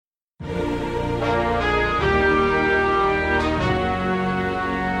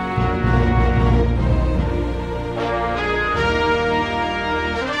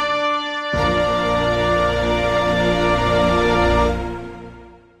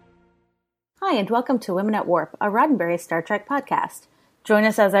Hi, and welcome to Women at Warp, a Roddenberry Star Trek podcast. Join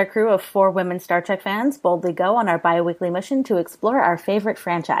us as our crew of 4 women Star Trek fans boldly go on our bi-weekly mission to explore our favorite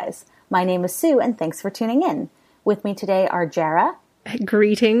franchise. My name is Sue, and thanks for tuning in. With me today are Jara.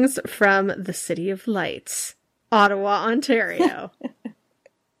 Greetings from the City of Lights, Ottawa, Ontario.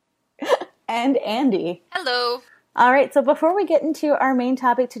 And Andy. Hello. All right, so before we get into our main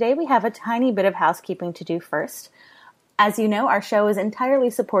topic today, we have a tiny bit of housekeeping to do first. As you know, our show is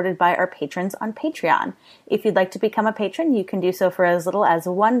entirely supported by our patrons on Patreon. If you'd like to become a patron, you can do so for as little as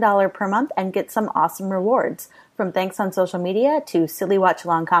 $1 per month and get some awesome rewards, from thanks on social media to silly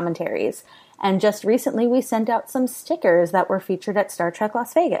watch-along commentaries. And just recently, we sent out some stickers that were featured at Star Trek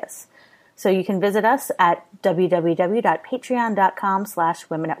Las Vegas. So you can visit us at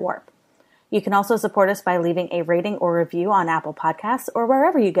www.patreon.com/womenatwarp. You can also support us by leaving a rating or review on Apple Podcasts or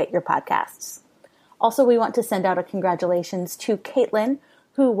wherever you get your podcasts. Also, we want to send out a congratulations to Caitlin,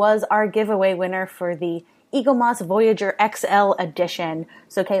 who was our giveaway winner for the Eaglemoss Voyager XL edition.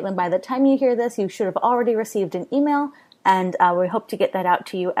 So, Caitlin, by the time you hear this, you should have already received an email, and we hope to get that out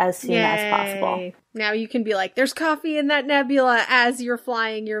to you as soon as possible. Now you can be like, there's coffee in that nebula as you're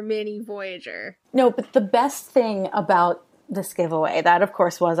flying your mini Voyager. No, but the best thing about this giveaway, that of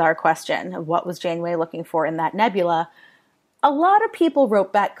course was our question of what was Janeway looking for in that nebula. A lot of people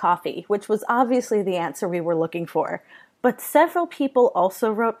wrote back coffee, which was obviously the answer we were looking for. But several people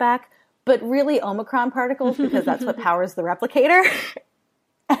also wrote back, but really Omicron particles, because that's what powers the replicator.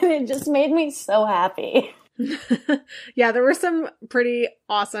 And it just made me so happy. Yeah, there were some pretty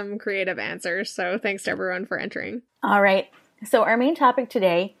awesome creative answers, so thanks to everyone for entering. All right. So our main topic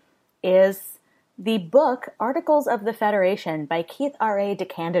today is the book Articles of the Federation by Keith R.A.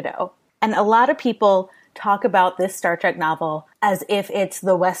 DeCandido. And a lot of people talk about this Star Trek novel as if it's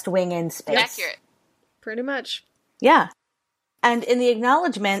the West Wing in space. Accurate. Pretty much. Yeah. And in the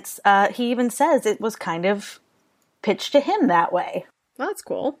acknowledgments, he even says it was kind of pitched to him that way. Well, that's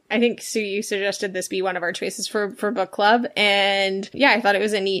cool. I think, Sue, you suggested this be one of our choices for book club. And yeah, I thought it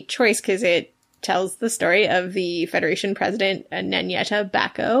was a neat choice because it tells the story of the Federation president, Nanyeta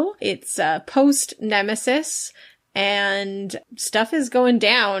Bako. It's post-Nemesis, and stuff is going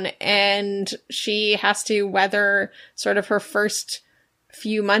down, and she has to weather sort of her first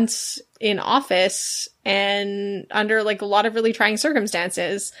few months in office and under like a lot of really trying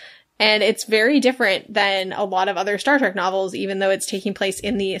circumstances. And it's very different than a lot of other Star Trek novels, even though it's taking place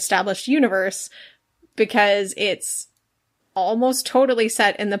in the established universe, because it's almost totally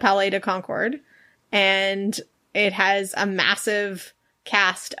set in the Palais de Concorde, and it has a massive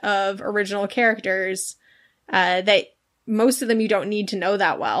cast of original characters that most of them you don't need to know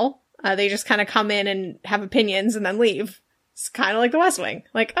that well. They just kind of come in and have opinions and then leave. It's kind of like the West Wing.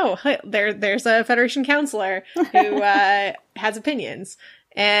 Like, oh, there's a Federation counselor who has opinions.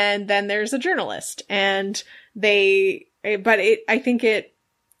 And then there's a journalist. And I think it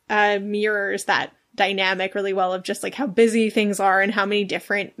mirrors that dynamic really well of just like how busy things are and how many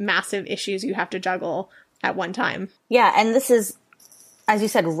different massive issues you have to juggle at one time. Yeah, and this is, as you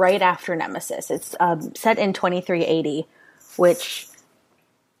said, right after Nemesis. It's set in 2380, which,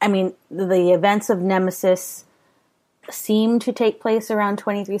 I mean, the events of Nemesis seem to take place around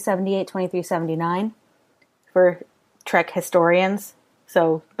 2378, 2379 for Trek historians.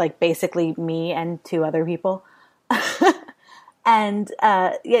 So, like, basically me and 2 other people. And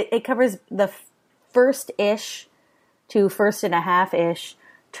it covers the first-ish to first-and-a-half-ish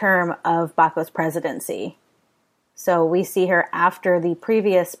term of Bako's presidency. So we see her after the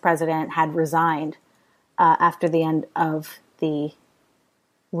previous president had resigned after the end of the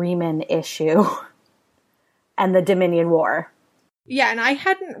Riemann issue and the Dominion War. Yeah, and I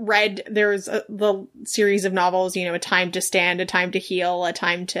hadn't read, there's the series of novels, A Time to Stand, A Time to Heal, A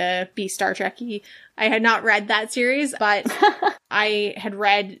Time to Be Star Trek-y. I had not read that series, but I had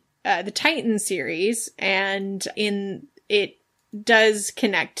read the Titan series, and it does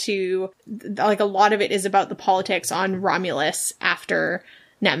connect to, like, a lot of it is about the politics on Romulus after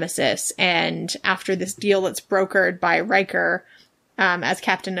Nemesis and after this deal that's brokered by Riker as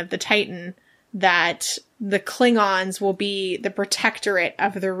captain of the Titan, that the Klingons will be the protectorate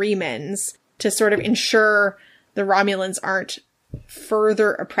of the Remans to sort of ensure the Romulans aren't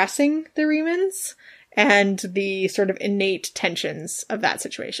further oppressing the Remans and the sort of innate tensions of that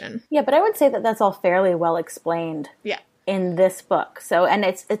situation. Yeah, but I would say that that's all fairly well explained. Yeah. In this book. So, and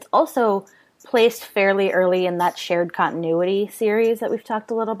it's also placed fairly early in that shared continuity series that we've talked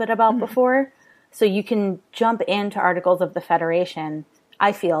a little bit about before. So you can jump into Articles of the Federation,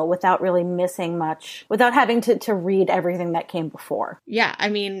 I feel, without really missing much, without having to read everything that came before. Yeah, I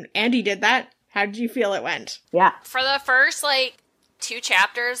mean, Andy did that. How did you feel it went? Yeah. For the first, 2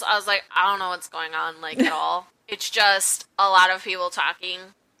 chapters, I was like, I don't know what's going on, like, at all. It's just a lot of people talking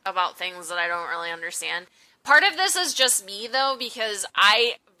about things that I don't really understand. Part of this is just me, though, because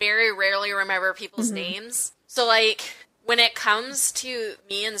I very rarely remember people's names. So, like, when it comes to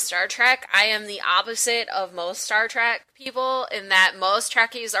me and Star Trek, I am the opposite of most Star Trek people in that most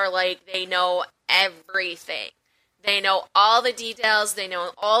Trekkies are like, they know everything. They know all the details, they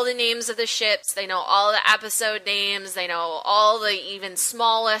know all the names of the ships, they know all the episode names, they know all the even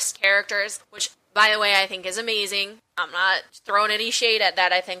smallest characters, which, by the way, I think is amazing. I'm not throwing any shade at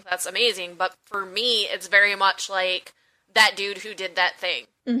that, I think that's amazing, but for me, it's very much like that dude who did that thing.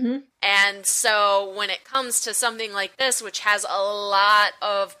 Mm-hmm. And so when it comes to something like this, which has a lot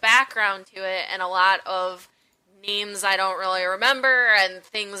of background to it and a lot of names I don't really remember and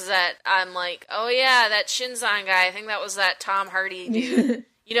things that I'm like, oh yeah, that Shinzon guy, I think that was that Tom Hardy dude.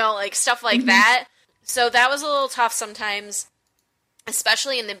 You know, like stuff like that. So that was a little tough sometimes,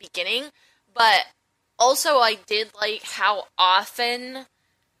 especially in the beginning. But also I did like how often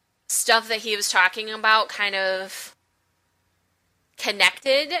stuff that he was talking about kind of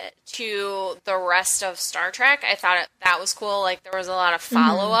connected to the rest of Star Trek. I thought that was cool. Like there was a lot of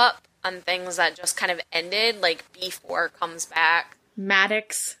follow-up on things that just kind of ended, like B4 comes back.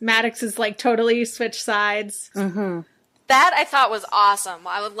 Maddox is like totally switched sides. Mm-hmm. That I thought was awesome.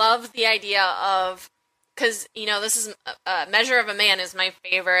 I would love the idea of, because, you know, this is Measure of a Man is my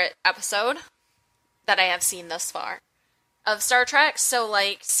favorite episode that I have seen thus far of Star Trek. So,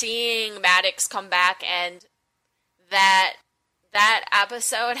 like, seeing Maddox come back and that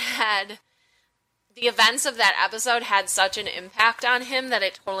episode had... The events of that episode had such an impact on him that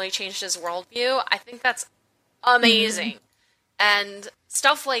it totally changed his worldview. I think that's amazing. And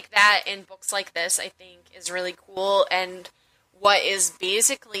stuff like that in books like this, I think, is really cool. And what is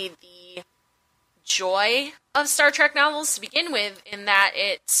basically the joy of Star Trek novels to begin with, in that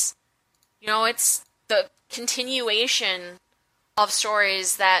it's, you know, it's the continuation of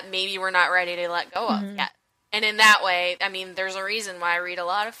stories that maybe we're not ready to let go of yet. And in that way, I mean, there's a reason why I read a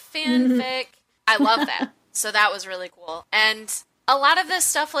lot of fanfic. I love that. So that was really cool. And a lot of this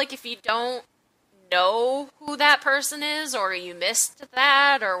stuff, like, if you don't know who that person is, or you missed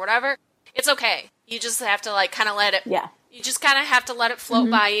that, or whatever, it's okay. You just have to, like, kind of let it... Yeah. You just kind of have to let it float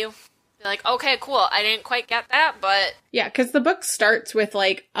by you. Be like, okay, cool. I didn't quite get that, but... Yeah, because the book starts with,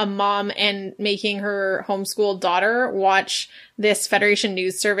 like, a mom and making her homeschooled daughter watch this Federation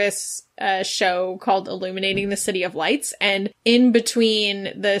News Service show called Illuminating the City of Lights. And in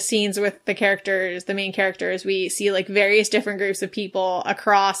between the scenes with the characters, the main characters, we see, like, various different groups of people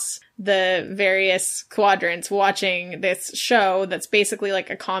across the various quadrants watching this show that's basically like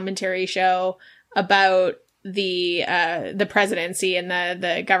a commentary show about the presidency and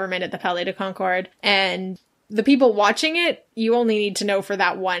the government at the Palais de Concorde. And the people watching it, you only need to know for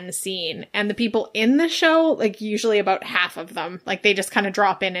that one scene. And the people in the show, like, usually about half of them, like, they just kind of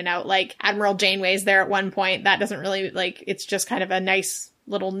drop in and out. Like, Admiral Janeway's there at one point. That doesn't really, like, it's just kind of a nice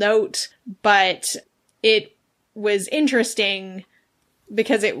little note. But it was interesting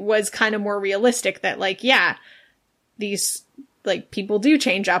because it was kind of more realistic that, like, yeah, these... like, people do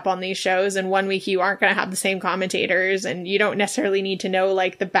change up on these shows, and one week you aren't going to have the same commentators, and you don't necessarily need to know,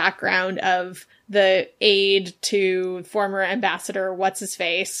 like, the background of the aide to former ambassador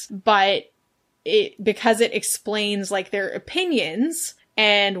what's-his-face, but because it explains, like, their opinions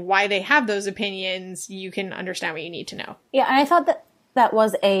and why they have those opinions, you can understand what you need to know. Yeah, and I thought that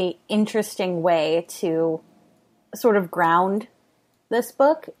was a interesting way to sort of ground this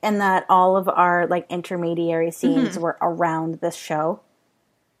book, and that all of our, like, intermediary scenes were around this show.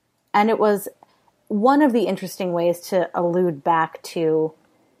 And it was one of the interesting ways to allude back to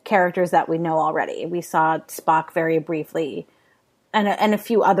characters that we know already. We saw Spock very briefly, and a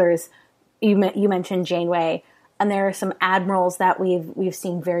few others. You mentioned Janeway, and there are some admirals that we've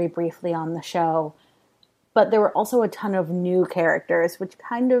seen very briefly on the show. But there were also a ton of new characters, which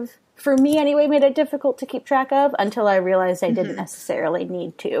kind of, for me anyway, made it difficult to keep track of until I realized I didn't necessarily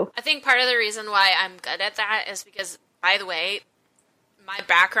need to. I think part of the reason why I'm good at that is because, by the way, my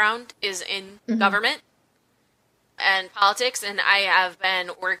background is in government and politics, and I have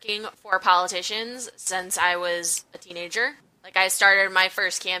been working for politicians since I was a teenager. Like, I started my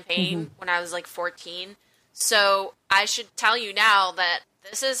first campaign when I was, like, 14. So I should tell you now that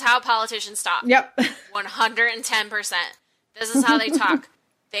this is how politicians talk. Yep. 110%. This is how they talk.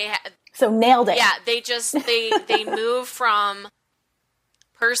 So nailed it. Yeah, they move from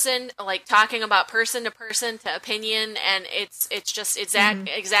person, like, talking about person to person to opinion, and it's just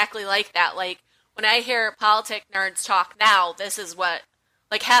exactly like that. Like, when I hear politic nerds talk now, this is what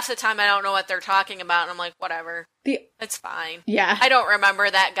Like, half the time I don't know what they're talking about, and I'm like, whatever. It's fine. Yeah. I don't remember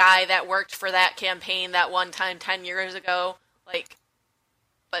that guy that worked for that campaign that one time 10 years ago. Like,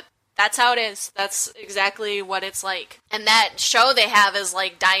 but that's how it is. That's exactly what it's like. And that show they have is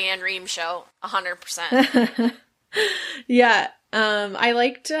like Diane Rehm show, 100%. Yeah. I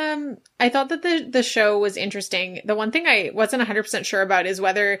liked, I thought that the show was interesting. The one thing I wasn't 100% sure about is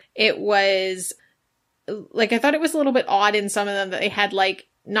whether it was, like, I thought it was a little bit odd in some of them that they had, like,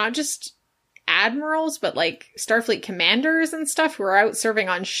 not just admirals, but, like, Starfleet commanders and stuff who are out serving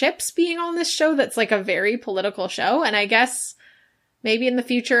on ships being on this show that's, like, a very political show. And I guess maybe in the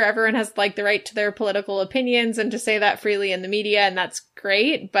future everyone has, like, the right to their political opinions and to say that freely in the media, and that's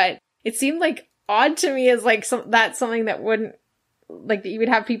great. But it seemed, like, odd to me as, like, that's something that wouldn't, like, that you would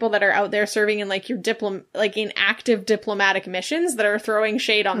have people that are out there serving in, like, your in active diplomatic missions that are throwing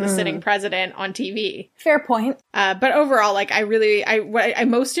shade on the sitting president on TV. Fair point. But overall, like, what I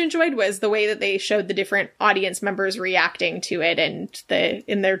most enjoyed was the way that they showed the different audience members reacting to it and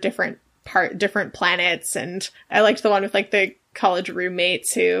in their different planets. And I liked the one with, like, the college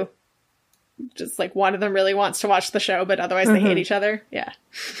roommates who just, like, one of them really wants to watch the show, but otherwise they hate each other. Yeah.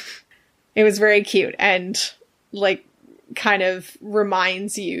 It was very cute and, like, kind of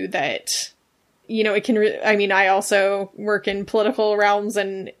reminds you that, you know, it can, I also work in political realms,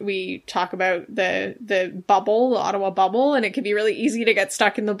 and we talk about the bubble, the Ottawa bubble, and it can be really easy to get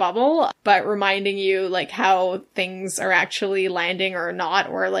stuck in the bubble, but reminding you, like, how things are actually landing or not,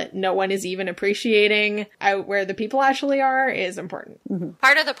 or like no one is even appreciating out where the people actually are is important. Mm-hmm.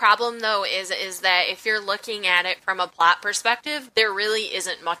 Part of the problem, though, is that if you're looking at it from a plot perspective, there really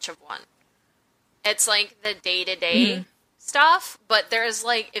isn't much of one. It's like the day-to-day stuff, but there's,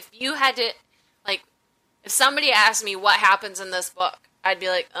 like, if you had to, like, if somebody asked me what happens in this book, I'd be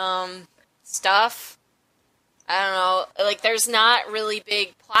like, stuff. I don't know. Like, there's not really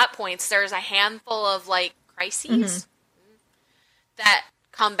big plot points. There's a handful of, like, crises that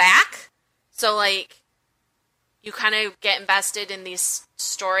come back. So, like, you kind of get invested in these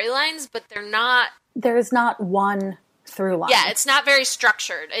storylines, but there's not one through line. Yeah, it's not very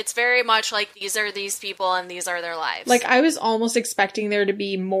structured. It's very much like, these are these people and these are their lives. Like, I was almost expecting there to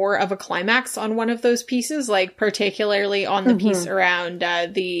be more of a climax on one of those pieces, like particularly on the piece around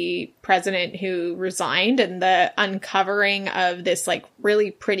the president who resigned and the uncovering of this, like,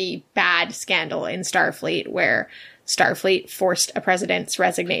 really pretty bad scandal in Starfleet where Starfleet forced a president's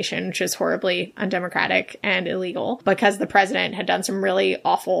resignation, which is horribly undemocratic and illegal because the president had done some really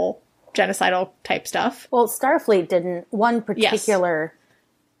awful genocidal type stuff. Well, Starfleet didn't. One particular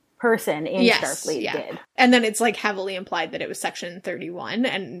person in Starfleet did. And then it's, like, heavily implied that it was Section 31.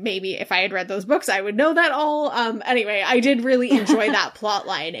 And maybe if I had read those books, I would know that all. Anyway, I did really enjoy that plot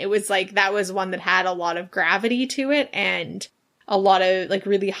line. It was, like, that was one that had a lot of gravity to it and a lot of, like,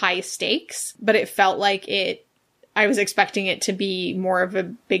 really high stakes. But it felt like I was expecting it to be more of a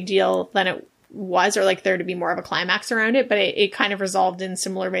big deal than it was, or like there to be more of a climax around it, but it kind of resolved in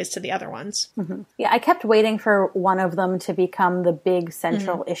similar ways to the other ones. Yeah, I kept waiting for one of them to become the big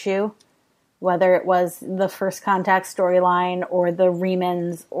central issue, whether it was the First Contact storyline or the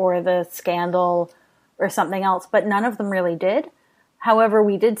Remans or the scandal or something else, but none of them really did. However,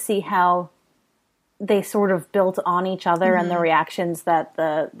 we did see how they sort of built on each other and the reactions that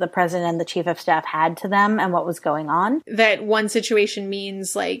the president and the chief of staff had to them and what was going on. That one situation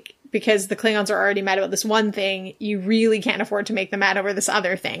means, like, because the Klingons are already mad about this one thing, you really can't afford to make them mad over this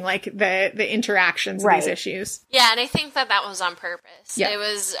other thing, like the interactions of these issues. Yeah, and I think that was on purpose. Yeah. It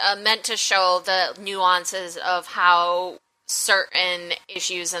was meant to show the nuances of how certain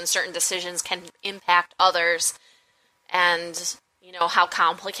issues and certain decisions can impact others, and, you know, how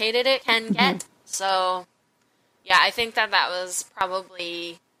complicated it can get. So, yeah, I think that was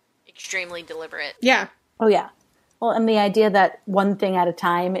probably extremely deliberate. Yeah. Oh, yeah. Well, and the idea that one thing at a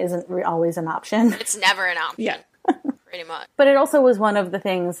time isn't always an option. It's never an option. Yeah. Pretty much. But it also was one of the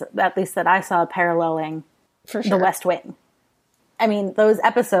things, at least that I saw, paralleling the West Wing. I mean, those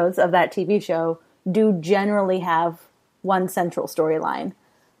episodes of that TV show do generally have one central storyline.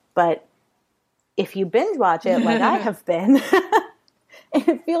 But if you binge watch it, like I have been,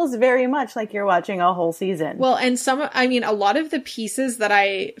 it feels very much like you're watching a whole season. Well, and a lot of the pieces that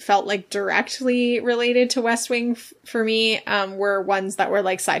I felt like directly related to West Wing for me were ones that were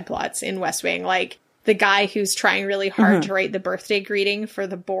like side plots in West Wing. Like the guy who's trying really hard to write the birthday greeting for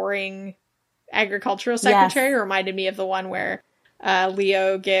the boring agricultural secretary reminded me of the one where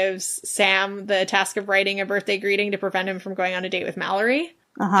Leo gives Sam the task of writing a birthday greeting to prevent him from going on a date with Mallory.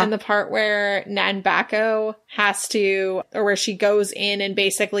 And the part where Nan Bako has to, or where she goes in and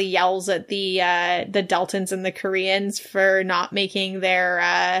basically yells at the Deltans and the Koreans for not making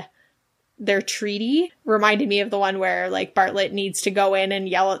their treaty, reminded me of the one where, like, Bartlett needs to go in and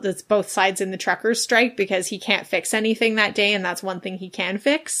yell at both sides in the truckers' strike because he can't fix anything that day, and that's one thing he can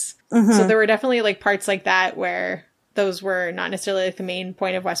fix. So there were definitely, like, parts like that where those were not necessarily, like, the main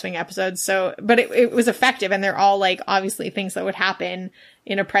point of West Wing episodes. So, but it was effective, and they're all, like, obviously things that would happen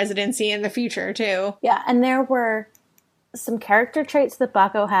in a presidency in the future, too. Yeah, and there were some character traits that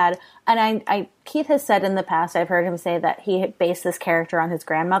Bako had, and Keith has said in the past, I've heard him say that he had based this character on his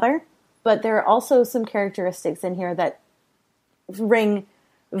grandmother, but there are also some characteristics in here that ring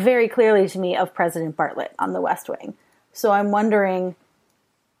very clearly to me of President Bartlett on the West Wing. So I'm wondering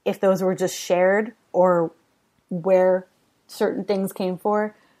if those were just shared, or where certain things came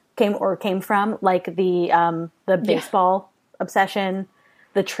from, like the baseball obsession,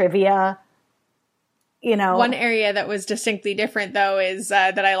 the trivia, you know. One area that was distinctly different, though, is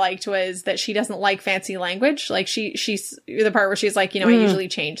that I liked was that she doesn't like fancy language. Like, she's the part where she's like, you know, I usually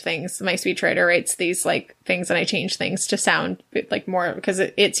change things. My speechwriter writes these, like, things, and I change things to sound, like, more, because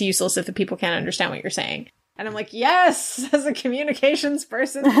it's useless if the people can't understand what you're saying. And I'm like, yes, as a communications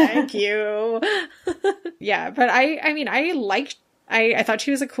person, thank you. Yeah, but I mean, I thought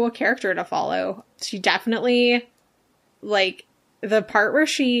she was a cool character to follow. She definitely, like, the part where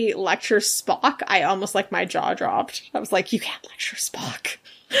she lectures Spock, I almost, like, my jaw dropped. I was like, you can't lecture Spock.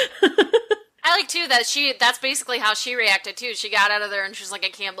 I like, too, that that's basically how she reacted, too. She got out of there and she was like, I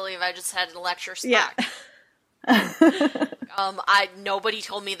can't believe I just had to lecture Spock. Yeah. Nobody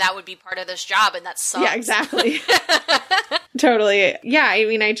told me that would be part of this job, and that sucks. Yeah, exactly. Totally. Yeah, I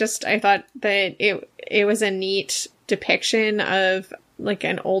mean, I thought that it was a neat depiction of, like,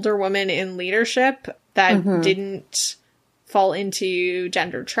 an older woman in leadership that didn't fall into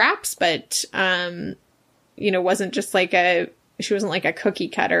gender traps, but, you know, wasn't just like she wasn't like a cookie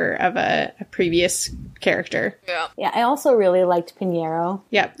cutter of a previous character. Yeah. Yeah, I also really liked Pinheiro.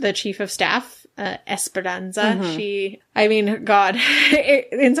 Yep, the chief of staff. Esperanza. I mean, God,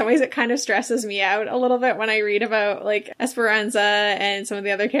 in some ways it kind of stresses me out a little bit when I read about, like, Esperanza and some of the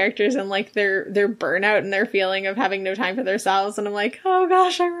other characters and, like, their burnout and their feeling of having no time for themselves. And I'm like, oh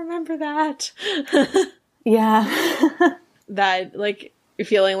gosh, I remember that. Yeah. That, like,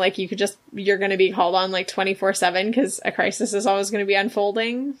 feeling like you're going to be called on, like, 24/7 because a crisis is always going to be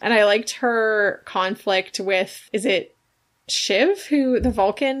unfolding. And I liked her conflict with, is it Shiv, the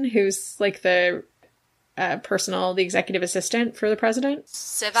Vulcan, who's, like, the the executive assistant for the president?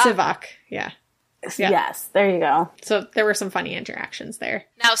 Sivak, yeah. Yes, there you go. So there were some funny interactions there.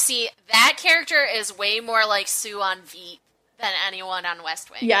 Now, see, that character is way more like Sue on Veep than anyone on West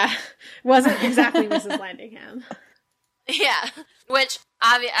Wing. Yeah, wasn't exactly Mrs. Landingham. Yeah, which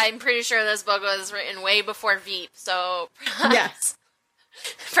I'm pretty sure this book was written way before Veep, so yes.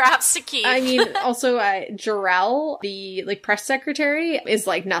 Props to Keith. I mean, also, Jarrell, the, like, press secretary, is,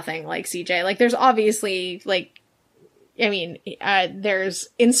 like, nothing like CJ. Like, there's obviously, like, I mean, there's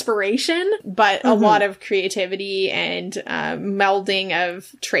inspiration, but a lot of creativity and melding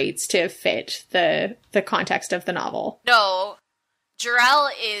of traits to fit the context of the novel. No, Jarrell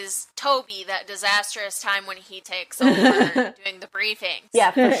is Toby, that disastrous time when he takes over doing the briefings.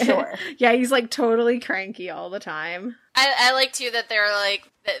 Yeah, for sure. Yeah, he's, like, totally cranky all the time. I like, too, that they're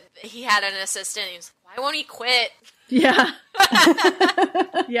like, that he had an assistant. He was like, why won't he quit? Yeah.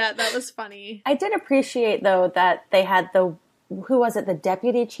 Yeah, that was funny. I did appreciate, though, that they had the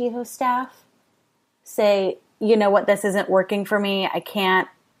deputy chief of staff say, you know what, this isn't working for me. I can't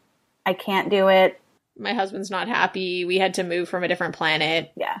do it. My husband's not happy. We had to move from a different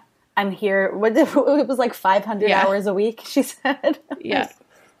planet. Yeah. I'm here. It was like 500 hours a week, she said. Yeah.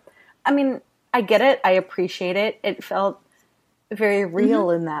 I mean, I get it. I appreciate it. It felt very real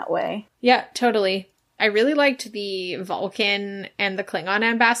in that way. Yeah, totally. I really liked the Vulcan and the Klingon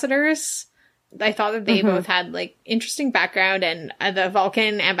ambassadors. I thought that they both had, like, interesting background, and the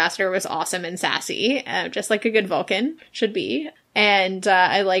Vulcan ambassador was awesome and sassy, just like a good Vulcan should be. And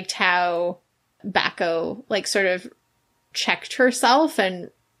I liked how Bako, like, sort of checked herself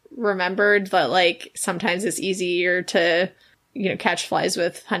and remembered that, like, sometimes it's easier to, you know, catch flies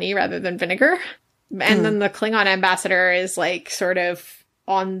with honey rather than vinegar. And then the Klingon ambassador is, like, sort of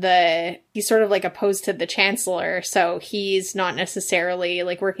he's sort of, like, opposed to the chancellor, so he's not necessarily,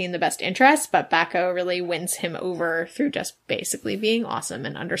 like, working in the best interest, but Bako really wins him over through just basically being awesome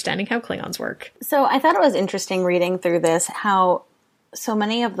and understanding how Klingons work. So I thought it was interesting reading through this, how so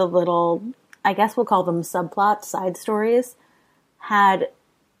many of the little, I guess we'll call them subplots, side stories,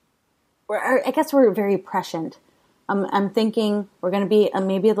 were very prescient. I'm thinking we're going to be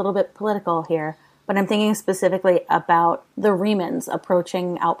maybe a little bit political here, but I'm thinking specifically about the Remans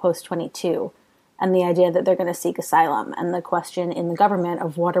approaching Outpost 22 and the idea that they're going to seek asylum and the question in the government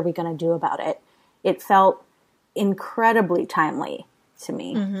of what are we going to do about it. It felt incredibly timely to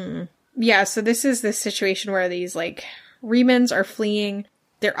me. Mm-hmm. Yeah, so this is this situation where these, like, Remans are fleeing.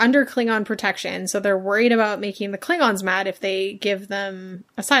 They're under Klingon protection, so they're worried about making the Klingons mad if they give them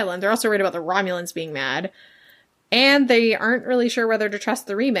asylum. They're also worried about the Romulans being mad. And they aren't really sure whether to trust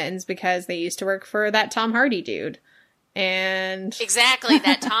the Remans because they used to work for that Tom Hardy dude. And... Exactly,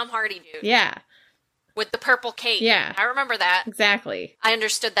 that Tom Hardy dude. Yeah. With the purple cape. Yeah. I remember that. Exactly. I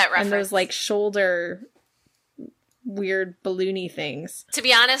understood that reference. And those, like, shoulder... weird balloony things. To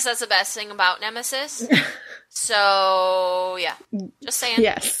be honest, that's the best thing about Nemesis. So, yeah. Just saying.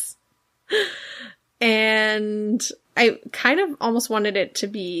 Yes. And I kind of almost wanted it to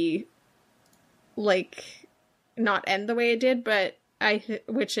be, like, not end the way it did, but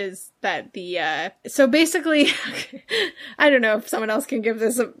which is that the, so basically, I don't know if someone else can give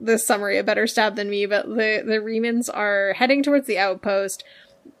this summary a better stab than me, but the Remans are heading towards the outpost.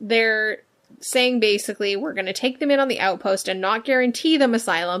 They're saying basically we're going to take them in on the outpost and not guarantee them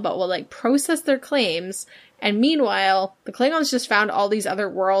asylum, but we'll, like, process their claims. And meanwhile, the Klingons just found all these other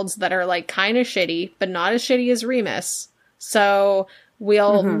worlds that are, like, kind of shitty, but not as shitty as Remus. So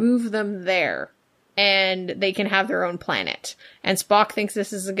we'll move them there, and they can have their own planet. And Spock thinks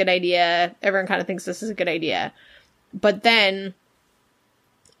this is a good idea. Everyone kind of thinks this is a good idea. But then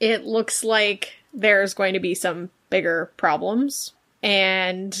it looks like there's going to be some bigger problems.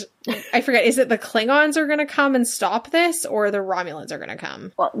 And I forget, is it the Klingons are going to come and stop this, or the Romulans are going to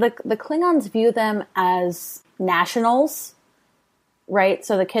come? Well, the Klingons view them as nationals, right?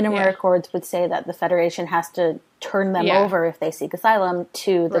 So the Khitomer Accords would say that the Federation has to turn them over if they seek asylum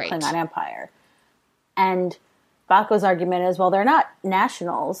to the Klingon Empire. And Bako's argument is, well, they're not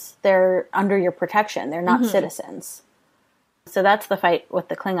nationals. They're under your protection. They're not citizens. So that's the fight with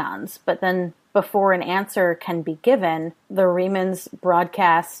the Klingons. But then before an answer can be given, the Remans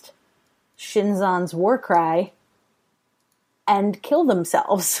broadcast Shinzon's war cry and kill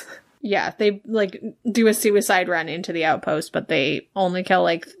themselves. Yeah, they, like, do a suicide run into the outpost, but they only kill,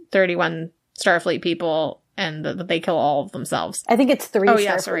 like, 31 Starfleet people, and they kill all of themselves. I think it's 3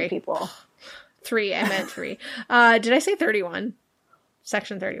 Starfleet people. 3, I meant 3. Did I say 31?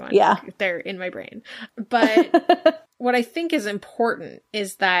 Section 31. Yeah. They're in my brain. But what I think is important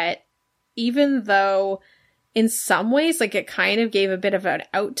is that even though in some ways, like, it kind of gave a bit of an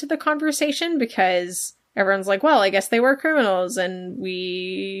out to the conversation, because everyone's like, well, I guess they were criminals, and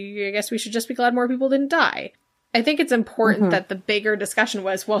I guess we should just be glad more people didn't die. I think it's important that the bigger discussion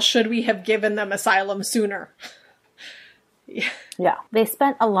was, well, should we have given them asylum sooner? Yeah. They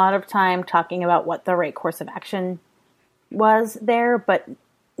spent a lot of time talking about what the right course of action was there, but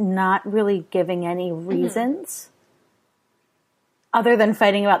not really giving any reasons other than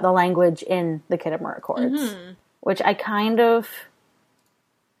fighting about the language in the Khitomer Accords, which I kind of,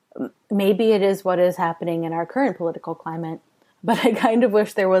 maybe it is what is happening in our current political climate, but I kind of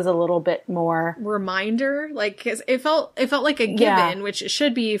wish there was a little bit more reminder, like, 'cause it felt like a given, which it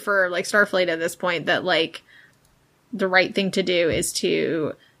should be for, like, Starfleet at this point, that, like, the right thing to do is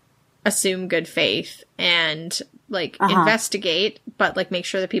to assume good faith and, like, investigate, but, like, make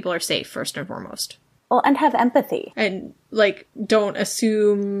sure that people are safe first and foremost. Well, and have empathy. And, like, don't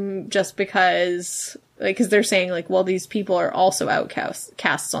assume just because, like, because they're saying, like, well, these people are also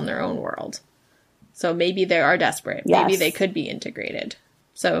outcasts on their own world. So maybe they are desperate. Yes. Maybe they could be integrated.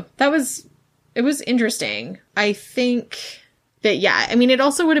 So it was interesting. I think that, yeah, I mean, it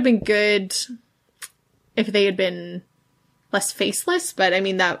also would have been good if they had been less faceless, but I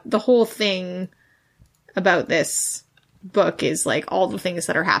mean, that the whole thing about this book is, like, all the things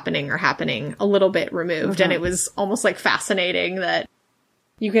that are happening a little bit removed. And it was almost, like, fascinating that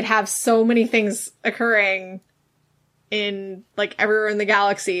you could have so many things occurring in, like, everywhere in the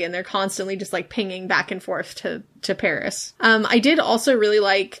galaxy, and they're constantly just, like, pinging back and forth to Paris. I did also really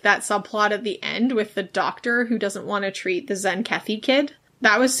like that subplot at the end with the doctor who doesn't want to treat the Zenkethi kid.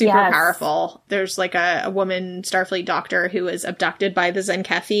 That was super powerful. There's, like, a woman Starfleet doctor who was abducted by the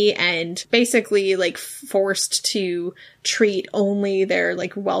Zenkethi and basically, like, forced to treat only their,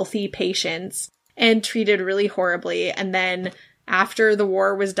 like, wealthy patients and treated really horribly. And then after the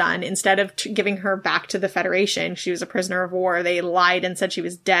war was done, instead of giving her back to the Federation, she was a prisoner of war, they lied and said she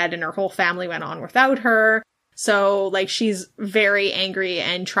was dead, and her whole family went on without her. So, like, she's very angry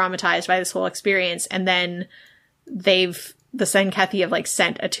and traumatized by this whole experience. And then the Zenkethi have, like,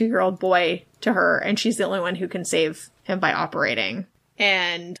 sent a 2-year-old boy to her, and she's the only one who can save him by operating.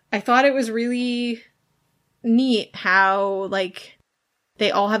 And I thought it was really neat how, like,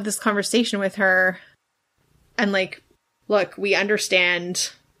 they all have this conversation with her and, like, look, we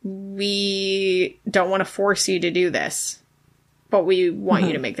understand we don't want to force you to do this, but we want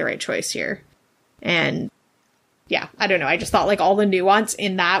you to make the right choice here. And yeah, I don't know. I just thought, like, all the nuance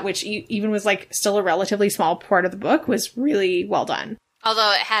in that, which even was, like, still a relatively small part of the book, was really well done.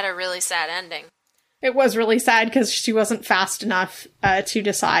 Although it had a really sad ending. It was really sad because she wasn't fast enough to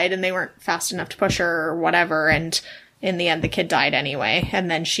decide, and they weren't fast enough to push her or whatever. And in the end, the kid died anyway. And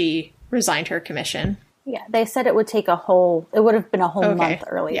then she resigned her commission. Yeah, they said it would take it would have been a whole month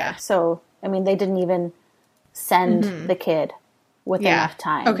earlier. Yeah. So, I mean, they didn't even send the kid with enough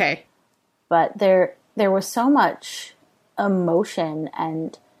time. Okay. But there was so much emotion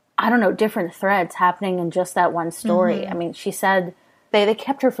and, I don't know, different threads happening in just that one story. I mean, she said they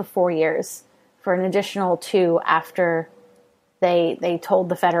kept her for 4 years, for an additional 2 after they told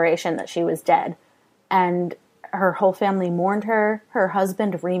the Federation that she was dead. And her whole family mourned her. Her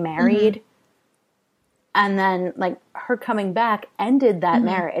husband remarried. And then, like, her coming back ended that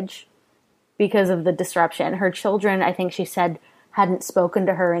marriage because of the disruption. Her children, I think she said, hadn't spoken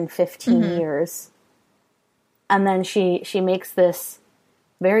to her in 15 years. And then she makes this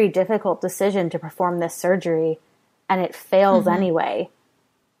very difficult decision to perform this surgery, and it fails anyway.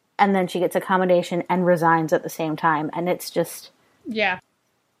 And then she gets accommodation and resigns at the same time. And it's just... Yeah.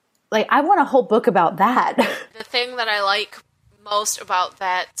 Like, I want a whole book about that. The thing that I like most about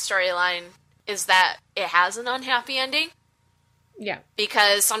that storyline is that it has an unhappy ending. Yeah.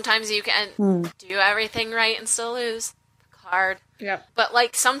 Because sometimes you can do everything right and still lose. Hard. Yep. But,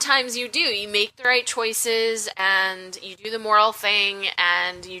 like, sometimes you do. You make the right choices, and you do the moral thing,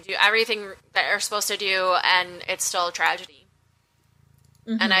 and you do everything that you're supposed to do, and it's still a tragedy.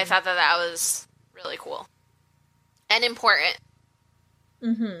 And I thought that was really cool. And important.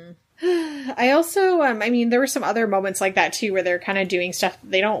 I also, I mean, there were some other moments like that, too, where they're kind of doing stuff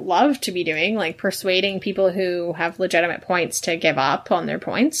they don't love to be doing, like persuading people who have legitimate points to give up on their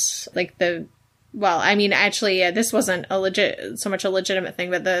points. Like well, I mean, actually, this wasn't so much a legitimate thing,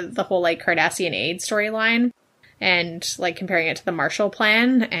 but the whole, like, Cardassian aid storyline, and, like, comparing it to the Marshall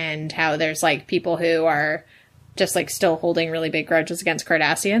Plan, and how there's, like, people who are just, like, still holding really big grudges against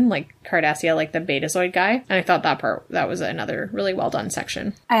Cardassia, like the Betazoid guy. And I thought that was another really well done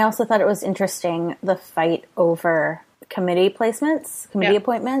section. I also thought it was interesting, the fight over committee appointments,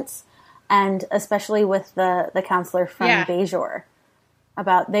 and especially with the counselor from Bajor,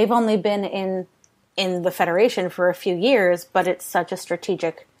 about they've only been in the Federation for a few years, but it's such a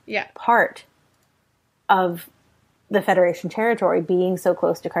strategic part of the Federation territory, being so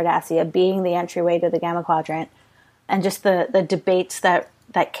close to Cardassia, being the entryway to the Gamma Quadrant, and just the debates that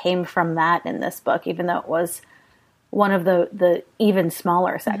came from that in this book, even though it was one of the even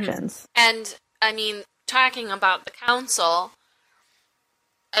smaller sections. And, I mean, talking about the council,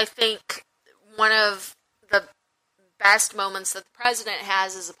 I think one of the best moments that the president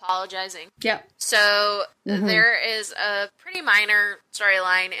has is apologizing. Yep. So there is a pretty minor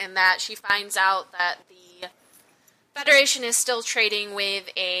storyline in that she finds out that the Federation is still trading with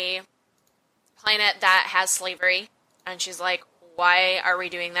a planet that has slavery, and she's like, why are we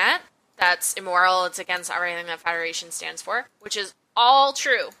doing that? That's immoral. It's against everything that Federation stands for, which is all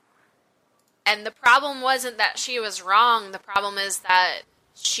true. And the problem wasn't that she was wrong. The problem is that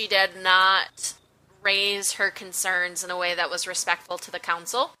she did not raise her concerns in a way that was respectful to the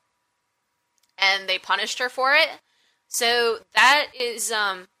council, and they punished her for it. So that is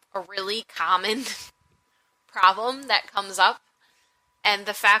a really common problem that comes up, and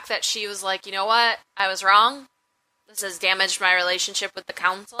the fact that she was like, you know what, I was wrong, this has damaged my relationship with the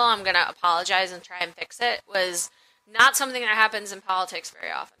council, I'm going to apologize and try and fix it, was not something that happens in politics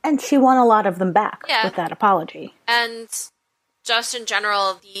very often. And she won a lot of them back with that apology. And just in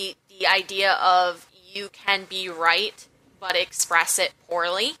general, the idea of you can be right but express it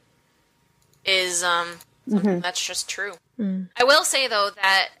poorly is something that's just true. I will say, though,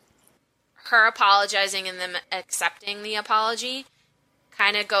 that her apologizing and them accepting the apology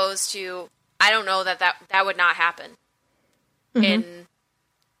kind of goes to, I don't know that would not happen in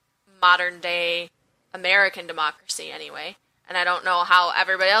modern day American democracy anyway. And I don't know how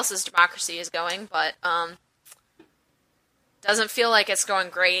everybody else's democracy is going, but doesn't feel like it's going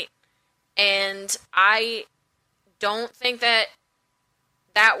great. And I don't think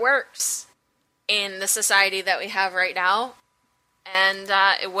that works in the society that we have right now. And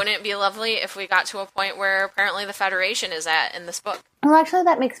it wouldn't be lovely if we got to a point where apparently the Federation is at in this book. Well, actually,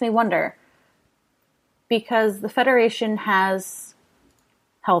 that makes me wonder. Because the Federation has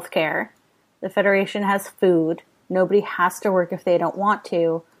healthcare. The Federation has food. Nobody has to work if they don't want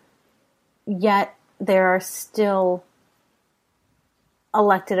to. Yet, there are still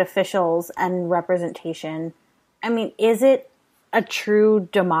elected officials and representation. I mean, is it a true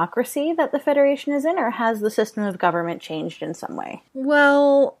democracy that the Federation is in, or has the system of government changed in some way?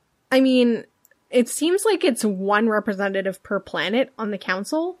 Well, I mean, it seems like it's one representative per planet on the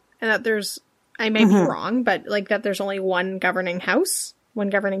council, and that there's, I may be wrong, but like that there's only one governing house, one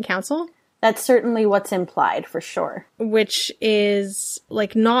governing council. That's certainly what's implied, for sure. Which is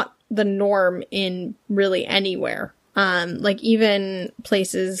like not the norm in really anywhere. Like even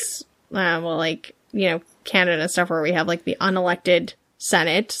places, well, like, you know, Canada and stuff where we have like the unelected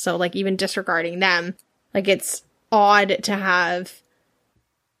Senate. So like even disregarding them, like it's odd to have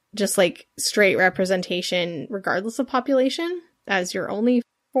just like straight representation regardless of population as your only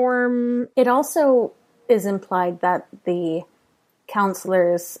form. It also is implied that the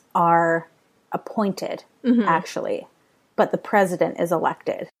counselors are appointed, actually, but the president is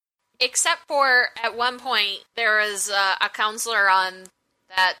elected. Except for at one point, there was a counselor on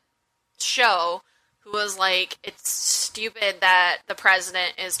that show who was like, it's stupid that the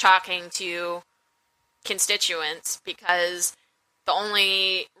president is talking to constituents because the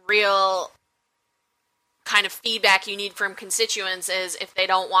only real kind of feedback you need from constituents is if they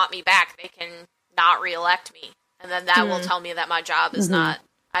don't want me back, they can not reelect me. And then that will tell me that my job is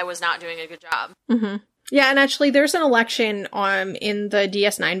I was not doing a good job. Yeah, and actually there's an election in the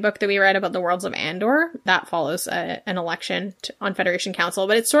DS9 book that we read about the Worlds of Andor. That follows an election on Federation Council,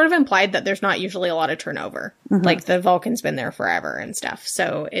 but it's sort of implied that there's not usually a lot of turnover. Like the Vulcan's been there forever and stuff.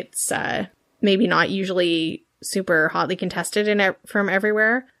 So it's maybe not usually super hotly contested from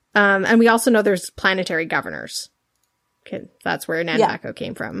everywhere. And we also know there's planetary governors. Okay, that's where Nanbako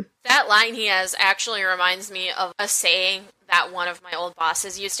came from. That line he has actually reminds me of a saying that one of my old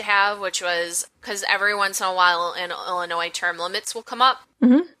bosses used to have, which was, because every once in a while in Illinois, term limits will come up.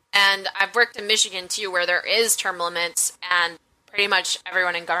 And I've worked in Michigan, too, where there is term limits, and pretty much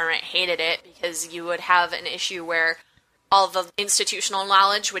everyone in government hated it because you would have an issue where all the institutional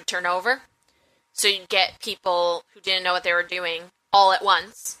knowledge would turn over. So you'd get people who didn't know what they were doing all at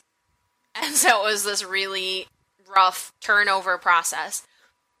once. And so it was this really rough turnover process.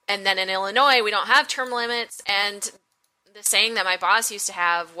 And then in Illinois, we don't have term limits, and the saying that my boss used to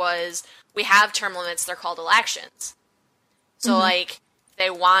have was, we have term limits, they're called elections. So, like, if they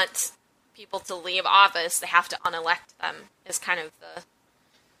want people to leave office, they have to unelect them, is kind of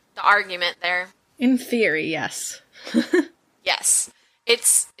the argument there. In theory, yes. Yes.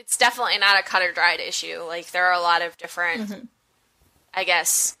 It's definitely not a cut-or-dried issue. Like, there are a lot of different, I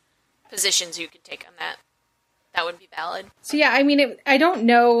guess, positions you could take on that. That would be valid. So, yeah, I mean, I don't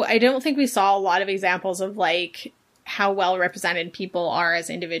know. I don't think we saw a lot of examples of, like, how well represented people are as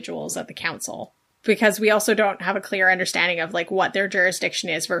individuals at the council. Because we also don't have a clear understanding of, like, what their jurisdiction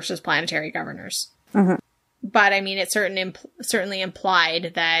is versus planetary governors. But, I mean, it's certainly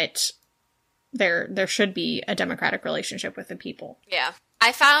implied that there should be a democratic relationship with the people. Yeah.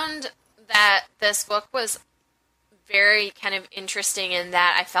 I found that this book was very kind of interesting in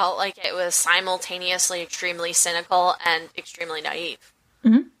that I felt like it was simultaneously extremely cynical and extremely naive.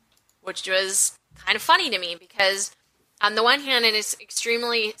 Which was kind of funny to me because on the one hand, it is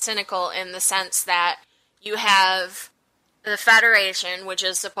extremely cynical in the sense that you have the Federation, which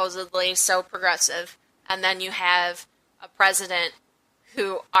is supposedly so progressive, and then you have a president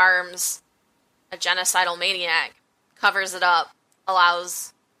who arms a genocidal maniac, covers it up,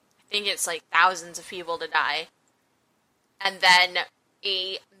 allows, I think it's like thousands of people to die, and then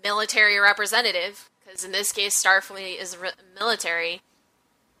a military representative, because in this case Starfleet is military,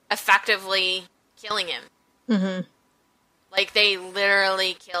 effectively killing him. Like, they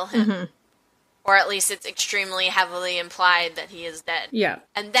literally kill him. Or at least it's extremely heavily implied that he is dead. Yeah.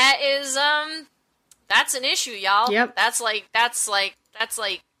 And that is, that's an issue, y'all. Yep. That's like,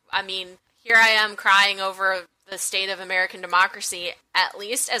 I mean, here I am crying over the state of American democracy. At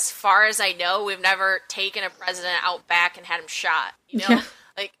least as far as I know, we've never taken a president out back and had him shot, you know? Yeah.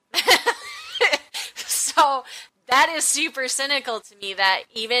 Like, so that is super cynical to me that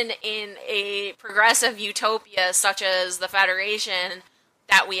even in a progressive utopia such as the Federation,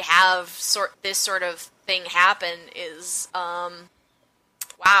 that we have this sort of thing happen is,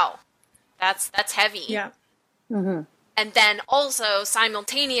 wow, that's heavy. Yeah. And then also,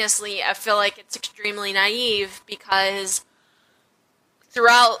 simultaneously, I feel like it's extremely naive because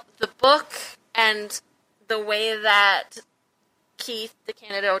throughout the book and the way that Keith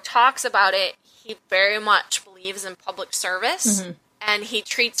DeCandido talks about it, he very much believes in public service, and he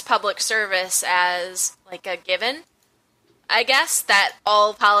treats public service as like a given. I guess that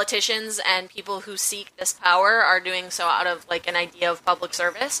all politicians and people who seek this power are doing so out of like an idea of public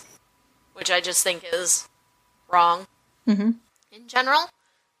service. which I just think is wrong in general.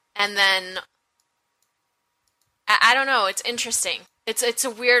 And then, I don't know, it's interesting. It's a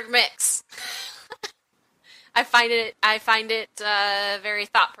weird mix. I find it very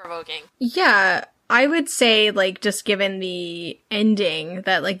thought-provoking. Yeah, I would say, like, just given the ending,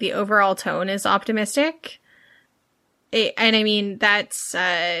 that, like, the overall tone is optimistic. And I mean, that's,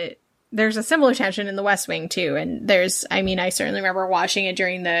 there's a similar tension in the West Wing, too. And I certainly remember watching it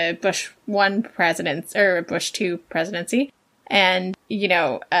during the Bush 1 presidency, or Bush 2 presidency. And,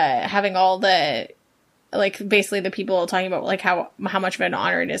 having all the, like, basically the people talking about, like, how much of an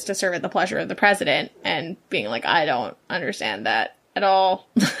honor it is to serve at the pleasure of the president, and being like, I don't understand that at all.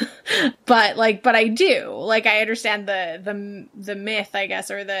 but I do. Like, I understand the myth, I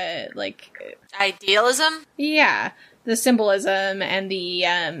guess, or the, like... Idealism? Yeah. The symbolism and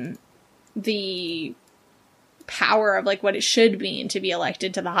the power of, like, what it should mean to be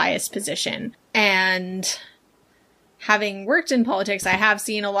elected to the highest position. And having worked in politics, I have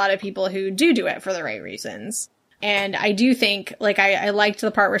seen a lot of people who do it for the right reasons. And I do think, like, I liked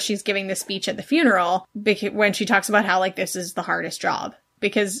the part where she's giving the speech at the funeral, when she talks about how, like, this is the hardest job.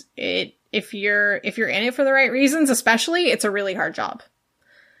 Because if you're in it for the right reasons, especially, it's a really hard job.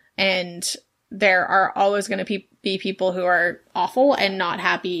 And there are always going to be people who are awful and not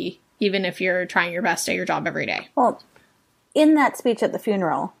happy, even if you're trying your best at your job every day. Well, in that speech at the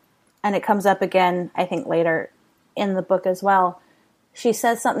funeral, and it comes up again, I think, later in the book as well, she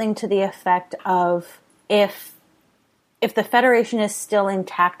says something to the effect of, if the Federation is still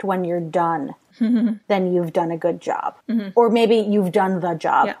intact when you're done, then you've done a good job. Or maybe you've done the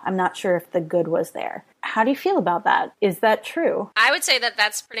job. Yeah. I'm not sure if the good was there. How do you feel about that? Is that true? I would say that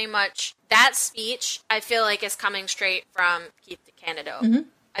that's pretty much, that speech, I feel like, is coming straight from Keith DeCandido.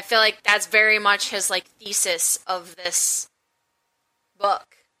 I feel like that's very much his, like, thesis of this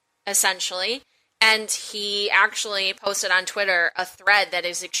book, essentially. And he actually posted on Twitter a thread that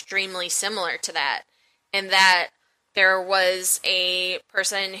is extremely similar to that, in that there was a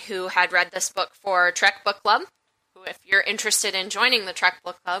person who had read this book for Trek Book Club, who, if you're interested in joining the Trek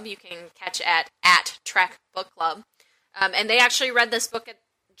Book Club, you can catch at Trek Book Club. And they actually read this book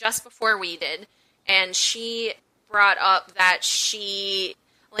just before we did, and she brought up that he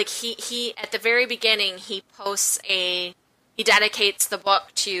at the very beginning, he dedicates the book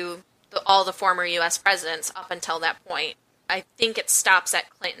to all the former U.S. presidents up until that point. I think it stops at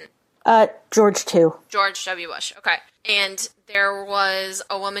Clinton. George too. George W. Bush. Okay. And there was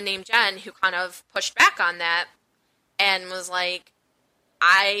a woman named Jen who kind of pushed back on that and was like,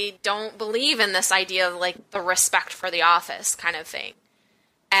 I don't believe in this idea of, like, the respect for the office kind of thing.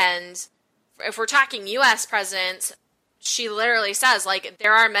 And if we're talking U.S. presidents, she literally says, like,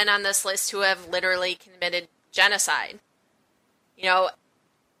 there are men on this list who have literally committed genocide.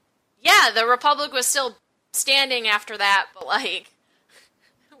 Yeah, the Republic was still standing after that, but, like,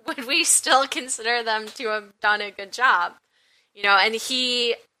 would we still consider them to have done a good job? And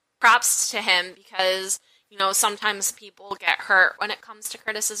props to him, because, sometimes people get hurt when it comes to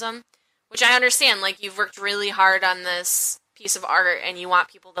criticism, which I understand. Like, you've worked really hard on this piece of art and you want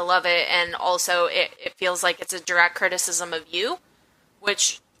people to love it, and also it feels like it's a direct criticism of you,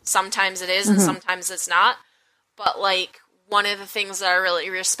 which sometimes it is and sometimes it's not. But, like, one of the things that I really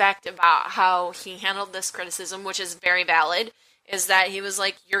respect about how he handled this criticism, which is very valid, is that he was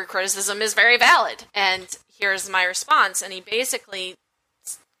like, your criticism is very valid, and here's my response. And he basically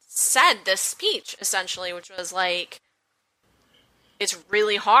said this speech, essentially, which was like, it's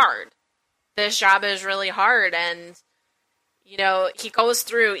really hard. This job is really hard. And, he goes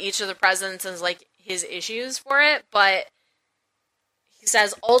through each of the presidents and, like, his issues for it, but he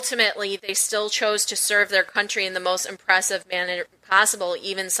says, ultimately, they still chose to serve their country in the most impressive manner possible.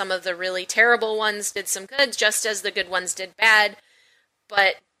 Even some of the really terrible ones did some good, just as the good ones did bad.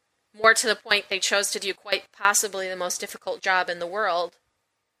 But more to the point, they chose to do quite possibly the most difficult job in the world.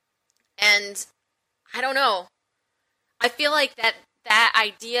 And I don't know. I feel like that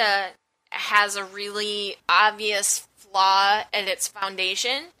idea has a really obvious flaw in its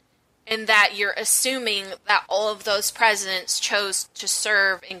foundation, in that you're assuming that all of those presidents chose to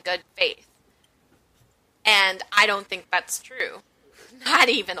serve in good faith. And I don't think that's true. Not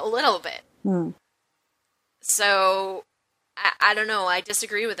even a little bit. So, I don't know. I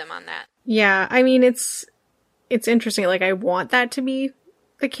disagree with him on that. Yeah, I mean, it's interesting. Like, I want that to be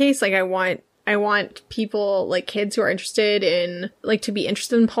the case. Like, I want people, like, kids who are interested in, like, to be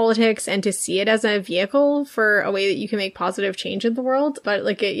interested in politics and to see it as a vehicle for a way that you can make positive change in the world. But,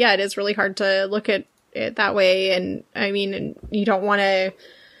 like, it is really hard to look at it that way. And, I mean, you don't want to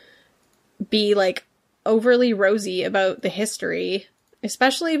be, like, overly rosy about the history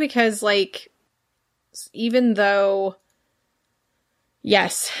especially because, like, even though,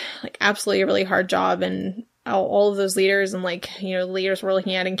 yes, like, absolutely a really hard job, and all of those leaders and, like, you know, leaders we're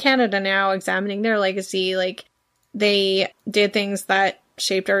looking at in Canada now, examining their legacy, like, they did things that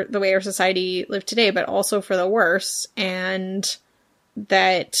shaped the way our society lived today, but also for the worse, and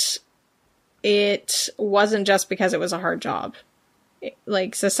that it wasn't just because it was a hard job.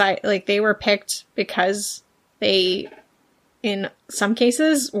 Like, society, like, they were picked because they, in some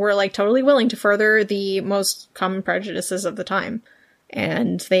cases, were, like, totally willing to further the most common prejudices of the time.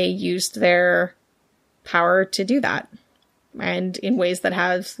 And they used their power to do that. And in ways that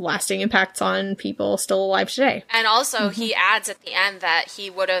have lasting impacts on people still alive today. And also, he adds at the end that he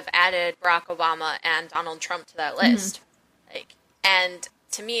would have added Barack Obama and Donald Trump to that list. Like, and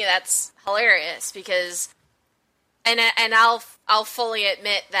to me, that's hilarious because, and I'll fully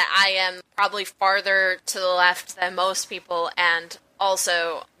admit that I am probably farther to the left than most people, and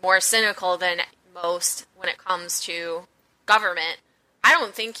also more cynical than most when it comes to government. I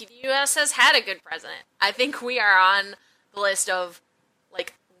don't think the U.S. has had a good president. I think we are on the list of,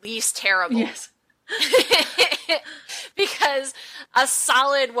 like, least terrible. Yes. Because a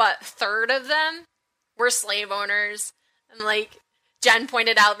solid, third of them were slave owners. And, like, Jen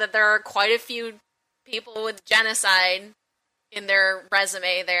pointed out that there are quite a few people with genocide in their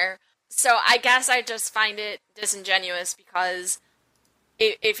resume there. So I guess I just find it disingenuous because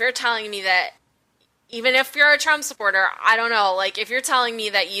if you're telling me that, even if you're a Trump supporter, I don't know, like, if you're telling me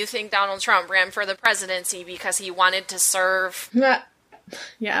that you think Donald Trump ran for the presidency because he wanted to serve...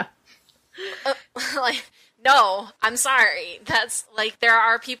 Yeah. Like, no, I'm sorry. That's, like, there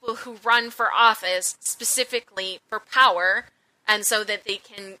are people who run for office specifically for power, and so that they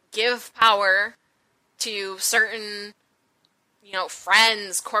can give power to certain, you know,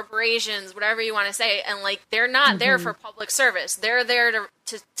 friends, corporations, whatever you want to say, and, like, they're not there for public service. They're there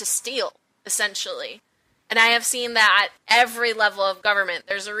to steal, essentially. And I have seen that at every level of government.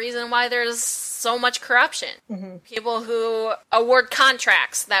 There's a reason why there's so much corruption. People who award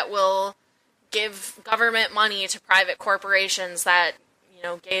contracts that will give government money to private corporations that, you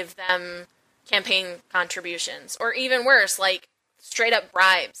know, gave them campaign contributions. Or even worse, like, straight up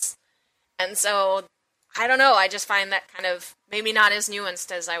bribes. And so, I don't know, I just find that kind of maybe not as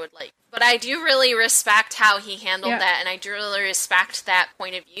nuanced as I would like. But I do really respect how he handled that, and I do really respect that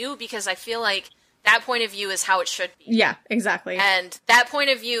point of view, because I feel like that point of view is how it should be. Yeah, exactly. And that point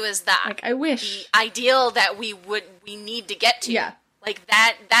of view is like, I wish the ideal that we need to get to. Yeah. Like,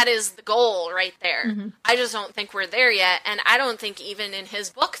 that is the goal right there. I just don't think we're there yet, and I don't think even in his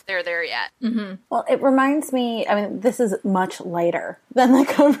book they're there yet. Well, it reminds me, I mean, this is much lighter than the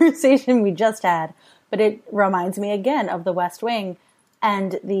conversation we just had, but it reminds me again of the West Wing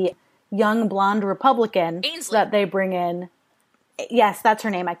and the young blonde Republican Ainsley. that they bring in. Yes, that's her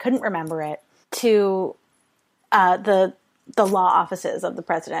name. I couldn't remember it. To the law offices of the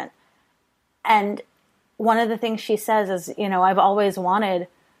president. And one of the things she says is, you know, I've always wanted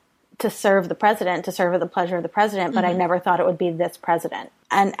to serve the president, to serve at the pleasure of the president, but I never thought it would be this president.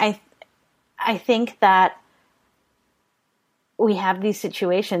 And I think that we have these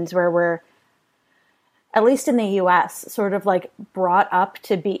situations where we're, at least in the U.S., sort of like brought up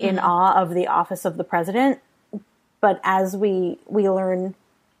to be in awe of the office of the president. But as we learn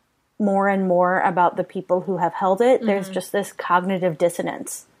more and more about the people who have held it, there's just this cognitive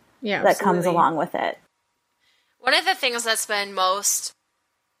dissonance that comes along with it. One of the things that's been most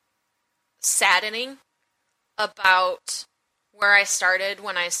saddening about where I started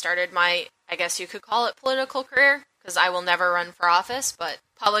when I started my, I guess you could call it political career, because I will never run for office, but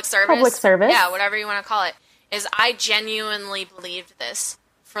public service. Yeah, whatever you want to call it, is I genuinely believed this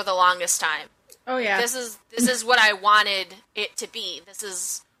for the longest time. Oh, yeah. This is what I wanted it to be. This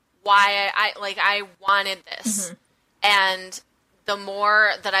is why I wanted this. And the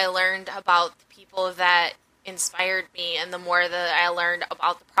more that I learned about the people that inspired me, and the more that I learned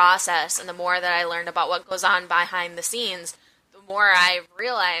about the process, and the more that I learned about what goes on behind the scenes, the more I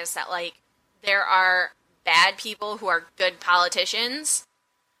realized that, like, there are bad people who are good politicians.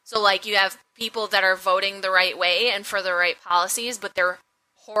 So, like, you have people that are voting the right way and for the right policies, but they're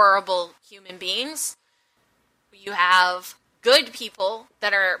horrible human beings. You have good people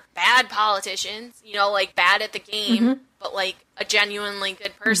that are bad politicians, you know, like, bad at the game, but, like, a genuinely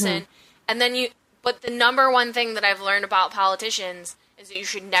good person. And then but the number one thing that I've learned about politicians is that you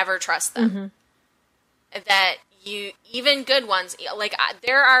should never trust them. That even good ones, like,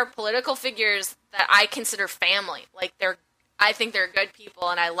 there are political figures that I consider family. Like, I think they're good people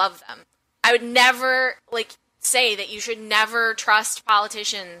and I love them. I would never, like, say that you should never trust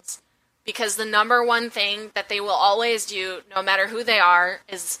politicians Because the number one thing that they will always do, no matter who they are,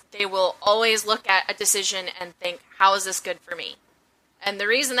 is they will always look at a decision and think, how is this good for me? And the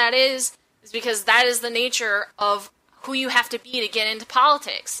reason that is because that is the nature of who you have to be to get into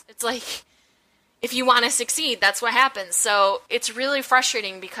politics. It's like, if you want to succeed, that's what happens. So it's really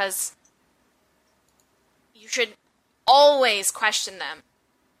frustrating because you should always question them.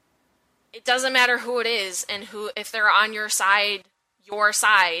 It doesn't matter who it is and if they're on your side,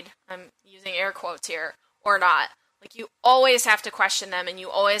 I'm using air quotes here, or not. Like, you always have to question them, and you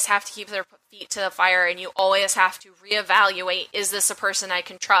always have to keep their feet to the fire, and you always have to reevaluate, is this a person I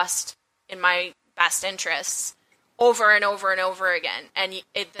can trust in my best interests, over and over and over again. And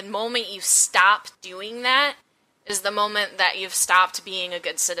the moment you stop doing that is the moment that you've stopped being a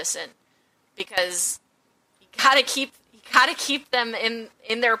good citizen, because you gotta keep them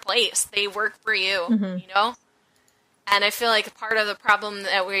in their place. They work for you, you know? And I feel like part of the problem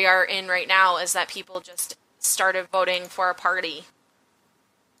that we are in right now is that people just started voting for a party,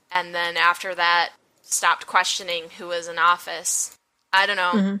 and then after that stopped questioning who was in office. I don't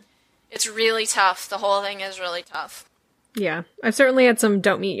know. It's really tough. The whole thing is really tough. Yeah. I've certainly had some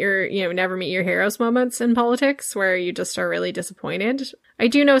never meet your heroes moments in politics where you just are really disappointed. I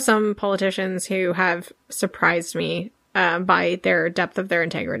do know some politicians who have surprised me by their depth of their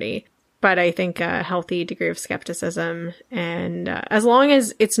integrity. But I think a healthy degree of skepticism, and as long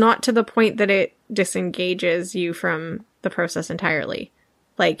as it's not to the point that it disengages you from the process entirely,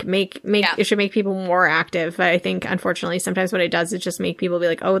 like it should make people more active. But I think, unfortunately, sometimes what it does is just make people be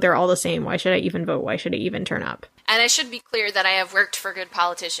like, oh, they're all the same. Why should I even vote? Why should I even turn up? And I should be clear that I have worked for good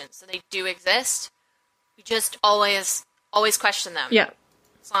politicians, so they do exist. You just always question them. Yeah.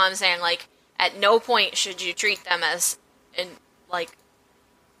 That's all I'm saying. Like, at no point should you treat them as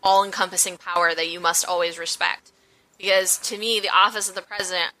all-encompassing power that you must always respect. Because to me, the office of the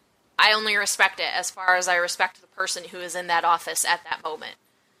president, I only respect it as far as I respect the person who is in that office at that moment.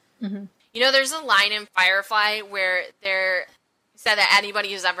 You know, there's a line in Firefly where they said that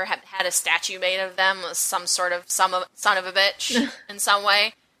anybody who's ever had a statue made of them was some sort of son of a bitch in some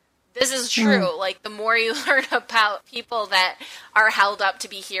way. This is true. Like, the more you learn about people that are held up to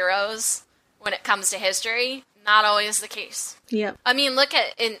be heroes when it comes to history, not always the case. Yeah. I mean,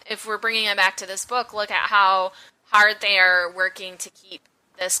 if we're bringing it back to this book, look at how hard they are working to keep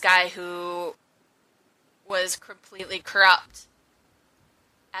this guy who was completely corrupt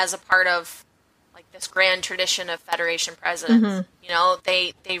as a part of, like, this grand tradition of Federation presidents. You know,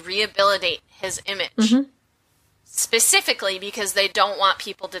 they rehabilitate his image. Specifically because they don't want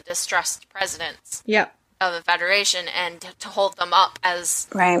people to distrust presidents of the Federation and to hold them up as,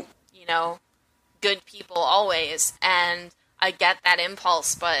 you know, good people always. And I get that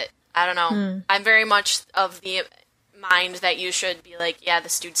impulse, but I don't know. I'm very much of the mind that you should be like, yeah,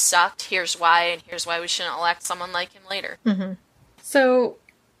 this dude sucked. Here's why, and here's why we shouldn't elect someone like him later. So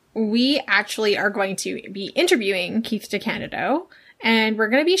we actually are going to be interviewing Keith DeCandido, and we're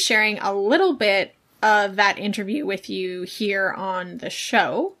going to be sharing a little bit of that interview with you here on the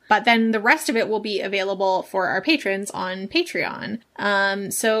show, but then the rest of it will be available for our patrons on Patreon.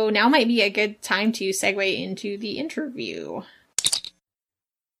 So now might be a good time to segue into the interview.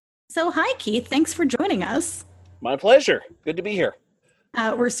 So hi, Keith. Thanks for joining us. My pleasure. Good to be here.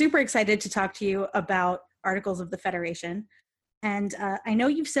 We're super excited to talk to you about Articles of the Federation. And I know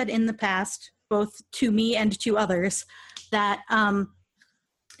you've said in the past, both to me and to others, that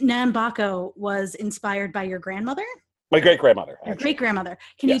Nan Bako was inspired by your grandmother? My great-grandmother. Your great-grandmother.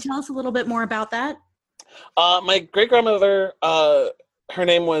 Can you tell us a little bit more about that? My great-grandmother, her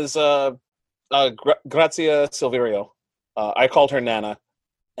name was Grazia Silverio. I called her Nana.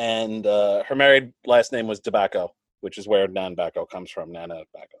 And her married last name was DeBacco, which is where Nan Bako comes from, Nana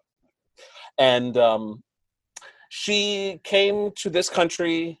Bako. And she came to this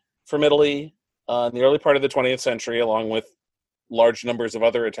country from Italy in the early part of the 20th century, along with large numbers of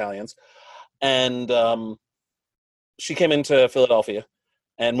other Italians. And she came into Philadelphia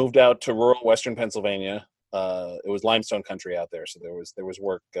and moved out to rural western Pennsylvania. It was limestone country out there, so there was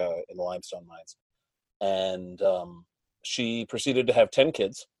work in the limestone mines. And she proceeded to have 10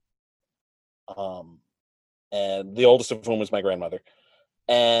 kids, and the oldest of whom was my grandmother.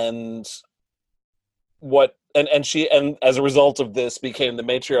 And she as a result of this became the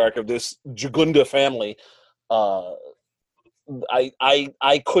matriarch of this Jugunda family. I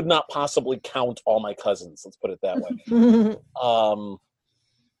could not possibly count all my cousins. Let's put it that way.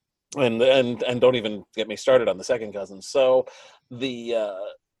 And don't even get me started on the second cousin. So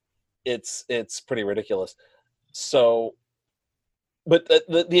it's pretty ridiculous. So, but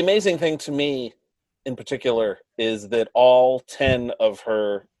the amazing thing to me in particular is that all 10 of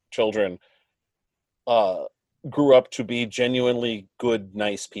her children grew up to be genuinely good,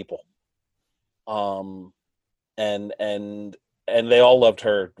 nice people. And they all loved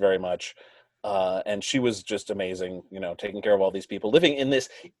her very much. And she was just amazing, taking care of all these people, living in this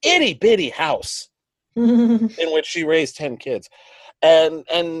itty bitty house in which she raised 10 kids.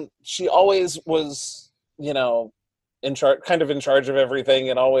 And she always was, in charge of everything,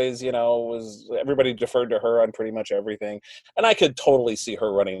 and always, was everybody deferred to her on pretty much everything. And I could totally see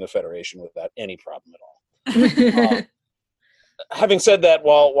her running the Federation without any problem at all. Having said that,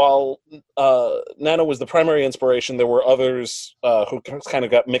 while Nana was the primary inspiration, there were others who kind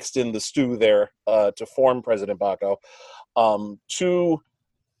of got mixed in the stew there to form President Baco.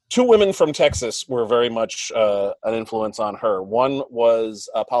 Two women from Texas were very much an influence on her. One was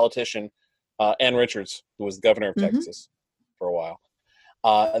a politician, Ann Richards, who was the governor of Texas for a while.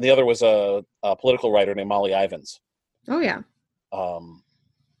 And the other was a political writer named Molly Ivins. Oh, yeah.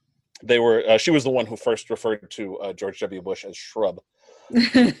 They were. She was the one who first referred to George W. Bush as shrub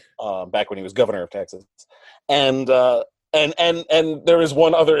back when he was governor of Texas. And there is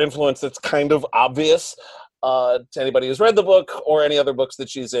one other influence that's kind of obvious to anybody who's read the book or any other books that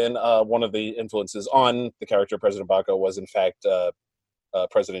she's in. One of the influences on the character of President Baco was, in fact,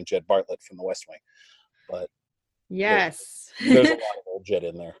 President Jed Bartlett from The West Wing. But yes, there's a lot of old Jed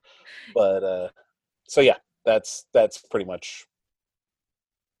in there. But so yeah, that's pretty much.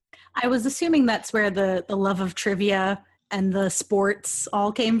 I was assuming that's where the love of trivia and the sports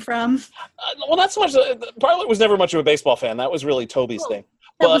all came from. Well, not so much. Bartlett was never much of a baseball fan. That was really Toby's thing.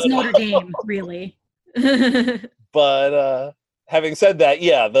 That was Notre Dame, really. But having said that,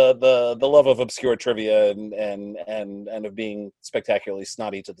 yeah, the love of obscure trivia and of being spectacularly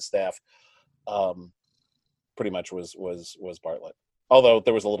snotty to the staff, pretty much was Bartlett. Although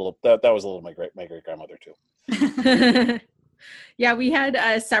there was a little that was a little my great grandmother too. Yeah, we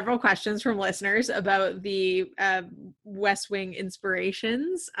had several questions from listeners about the West Wing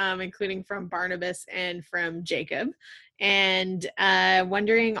inspirations, including from Barnabas and from Jacob, and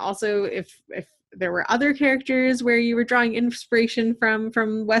wondering also if there were other characters where you were drawing inspiration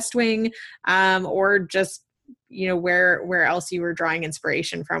from West Wing, or just where else you were drawing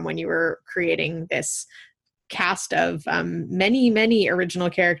inspiration from when you were creating this cast of many original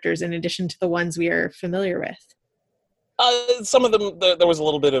characters in addition to the ones we are familiar with. Some of them, there was a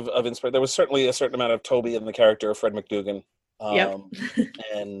little bit of inspiration. There was certainly a certain amount of Toby in the character of Fred McDougan. Yep.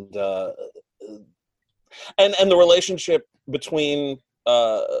 And the relationship between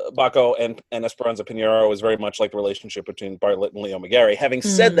Baco and Esperanza Pinheiro was very much like the relationship between Bartlett and Leo McGarry. Having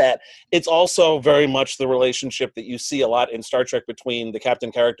said that, it's also very much the relationship that you see a lot in Star Trek between the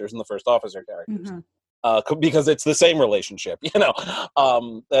captain characters and the first officer characters. Because it's the same relationship,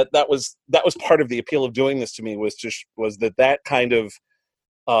 that was part of the appeal of doing this to me was that kind of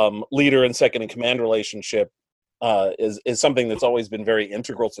leader and second in command relationship is something that's always been very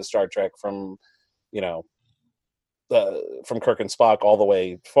integral to Star Trek from Kirk and Spock all the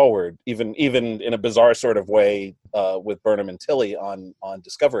way forward, even in a bizarre sort of way with Burnham and Tilly on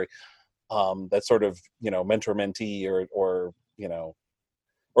Discovery, that sort of mentor-mentee or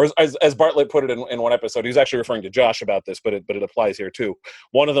as Bartlett put it in one episode, he was actually referring to Josh about this, but it applies here too.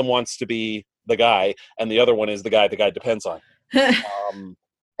 One of them wants to be the guy, and the other one is the guy depends on.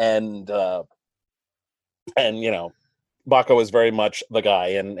 And Baco is very much the guy,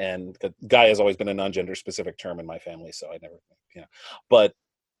 and the guy has always been a non-gender specific term in my family, so I never, But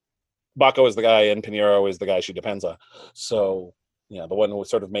Baco is the guy, and Pinheiro is the guy she depends on. So, the one who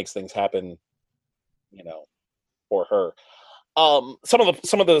sort of makes things happen, for her. Some of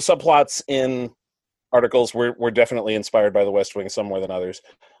the subplots in articles were definitely inspired by The West Wing, some more than others.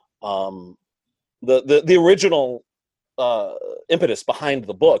 The original impetus behind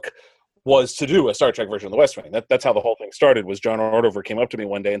the book was to do a Star Trek version of The West Wing. That's how the whole thing started. Was John Ordover came up to me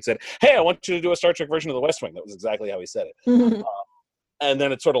one day and said, "Hey, I want you to do a Star Trek version of The West Wing." That was exactly how he said it. And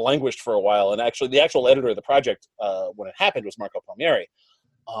then it sort of languished for a while. And actually, the actual editor of the project when it happened was Marco Palmieri.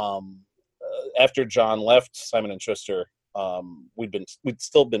 After John left Simon and Schuster, we'd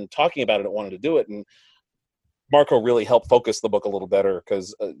still been talking about it and wanted to do it, and Marco really helped focus the book a little better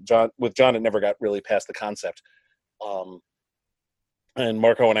because John it never got really past the concept, and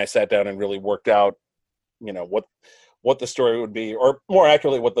Marco and I sat down and really worked out what the story would be, or more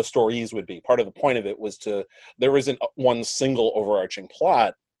accurately what the stories would be. Part of the point of it was there isn't one single overarching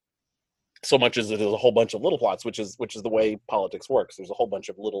plot so much as it is a whole bunch of little plots, which is the way politics works. There's a whole bunch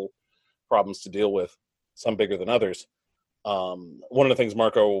of little problems to deal with, some bigger than others. One of the things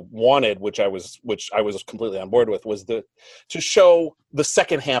Marco wanted, which I was completely on board with, was to show the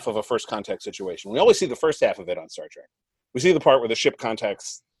second half of a first contact situation. We always see the first half of it on Star Trek. We see the part where the ship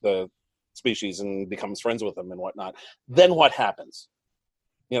contacts the species and becomes friends with them and whatnot. Then what happens?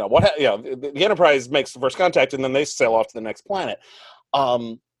 The Enterprise makes the first contact and then they sail off to the next planet.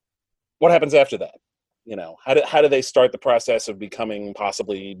 What happens after that? How do they start the process of becoming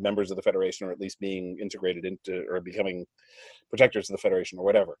possibly members of the Federation, or at least being integrated into, or becoming protectors of the Federation, or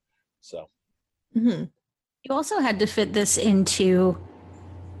whatever? So, you also had to fit this into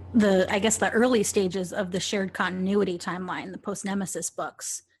the early stages of the shared continuity timeline, the post Nemesis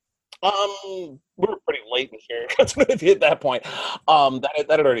books. We were pretty late in shared continuity at that point. That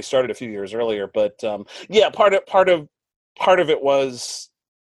had already started a few years earlier, but part of it was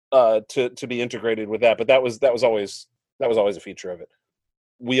to be integrated with that, but that was always a feature of it.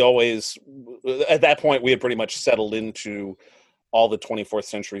 We always, at that point, we had pretty much settled into all the 24th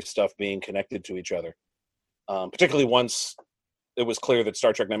century stuff being connected to each other. Particularly once it was clear that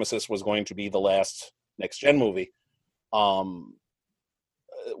Star Trek Nemesis was going to be the last next gen movie.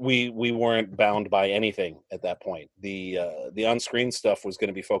 We weren't bound by anything at that point. The on-screen stuff was going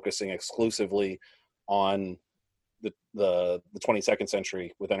to be focusing exclusively on the 22nd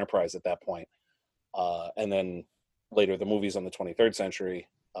century with Enterprise at that point. And then later the movies on the 23rd century.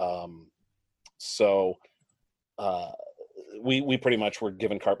 We pretty much were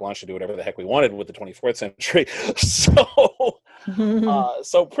given carte blanche to do whatever the heck we wanted with the 24th century.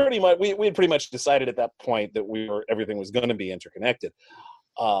 So pretty much we had pretty much decided at that point that everything was going to be interconnected.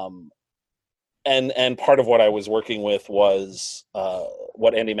 And part of what I was working with was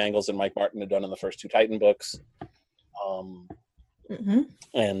what Andy Mangels and Mike Martin had done in the first two Titan books.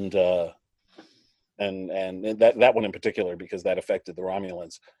 And that one in particular, because that affected the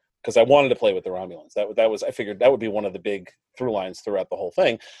Romulans, because I wanted to play with the Romulans. I figured that would be one of the big through lines throughout the whole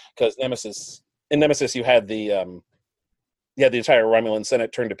thing, because in Nemesis you had the entire Romulan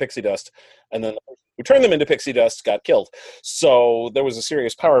Senate turned to pixie dust, and then the person who turned them into pixie dust got killed. So there was a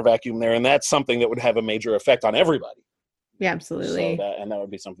serious power vacuum there, and that's something that would have a major effect on everybody. Yeah, absolutely. So that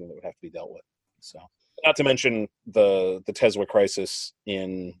would be something that would have to be dealt with. So, not to mention the Tesla crisis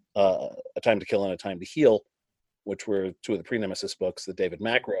in A Time to Kill and A Time to Heal, which were two of the pre-Nemesis books that David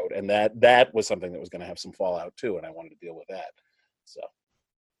Mack wrote, and that was something that was going to have some fallout too, and I wanted to deal with that.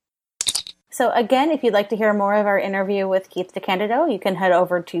 So again, if you'd like to hear more of our interview with Keith DeCandido, you can head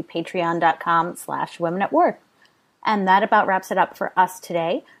over to patreon.com/Women at War. And that about wraps it up for us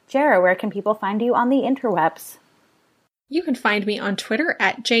today. Jara, where can people find you on the interwebs? You can find me on Twitter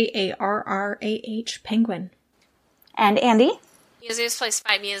at JARRAHPenguin. And Andy? The easiest place to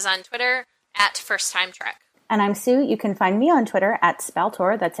find me is on Twitter at FirstTimeTrek. And I'm Sue. You can find me on Twitter at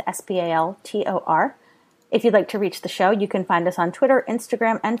Spaltor. That's SPALTOR. If you'd like to reach the show, you can find us on Twitter,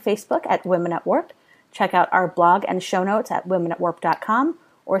 Instagram, and Facebook at Women at Warp. Check out our blog and show notes at womenatwarp.com,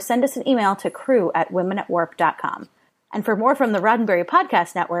 or send us an email to crew@womenatwarp.com. And for more from the Roddenberry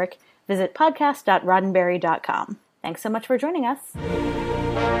Podcast Network, visit podcast.roddenberry.com. Thanks so much for joining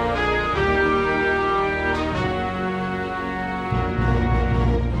us.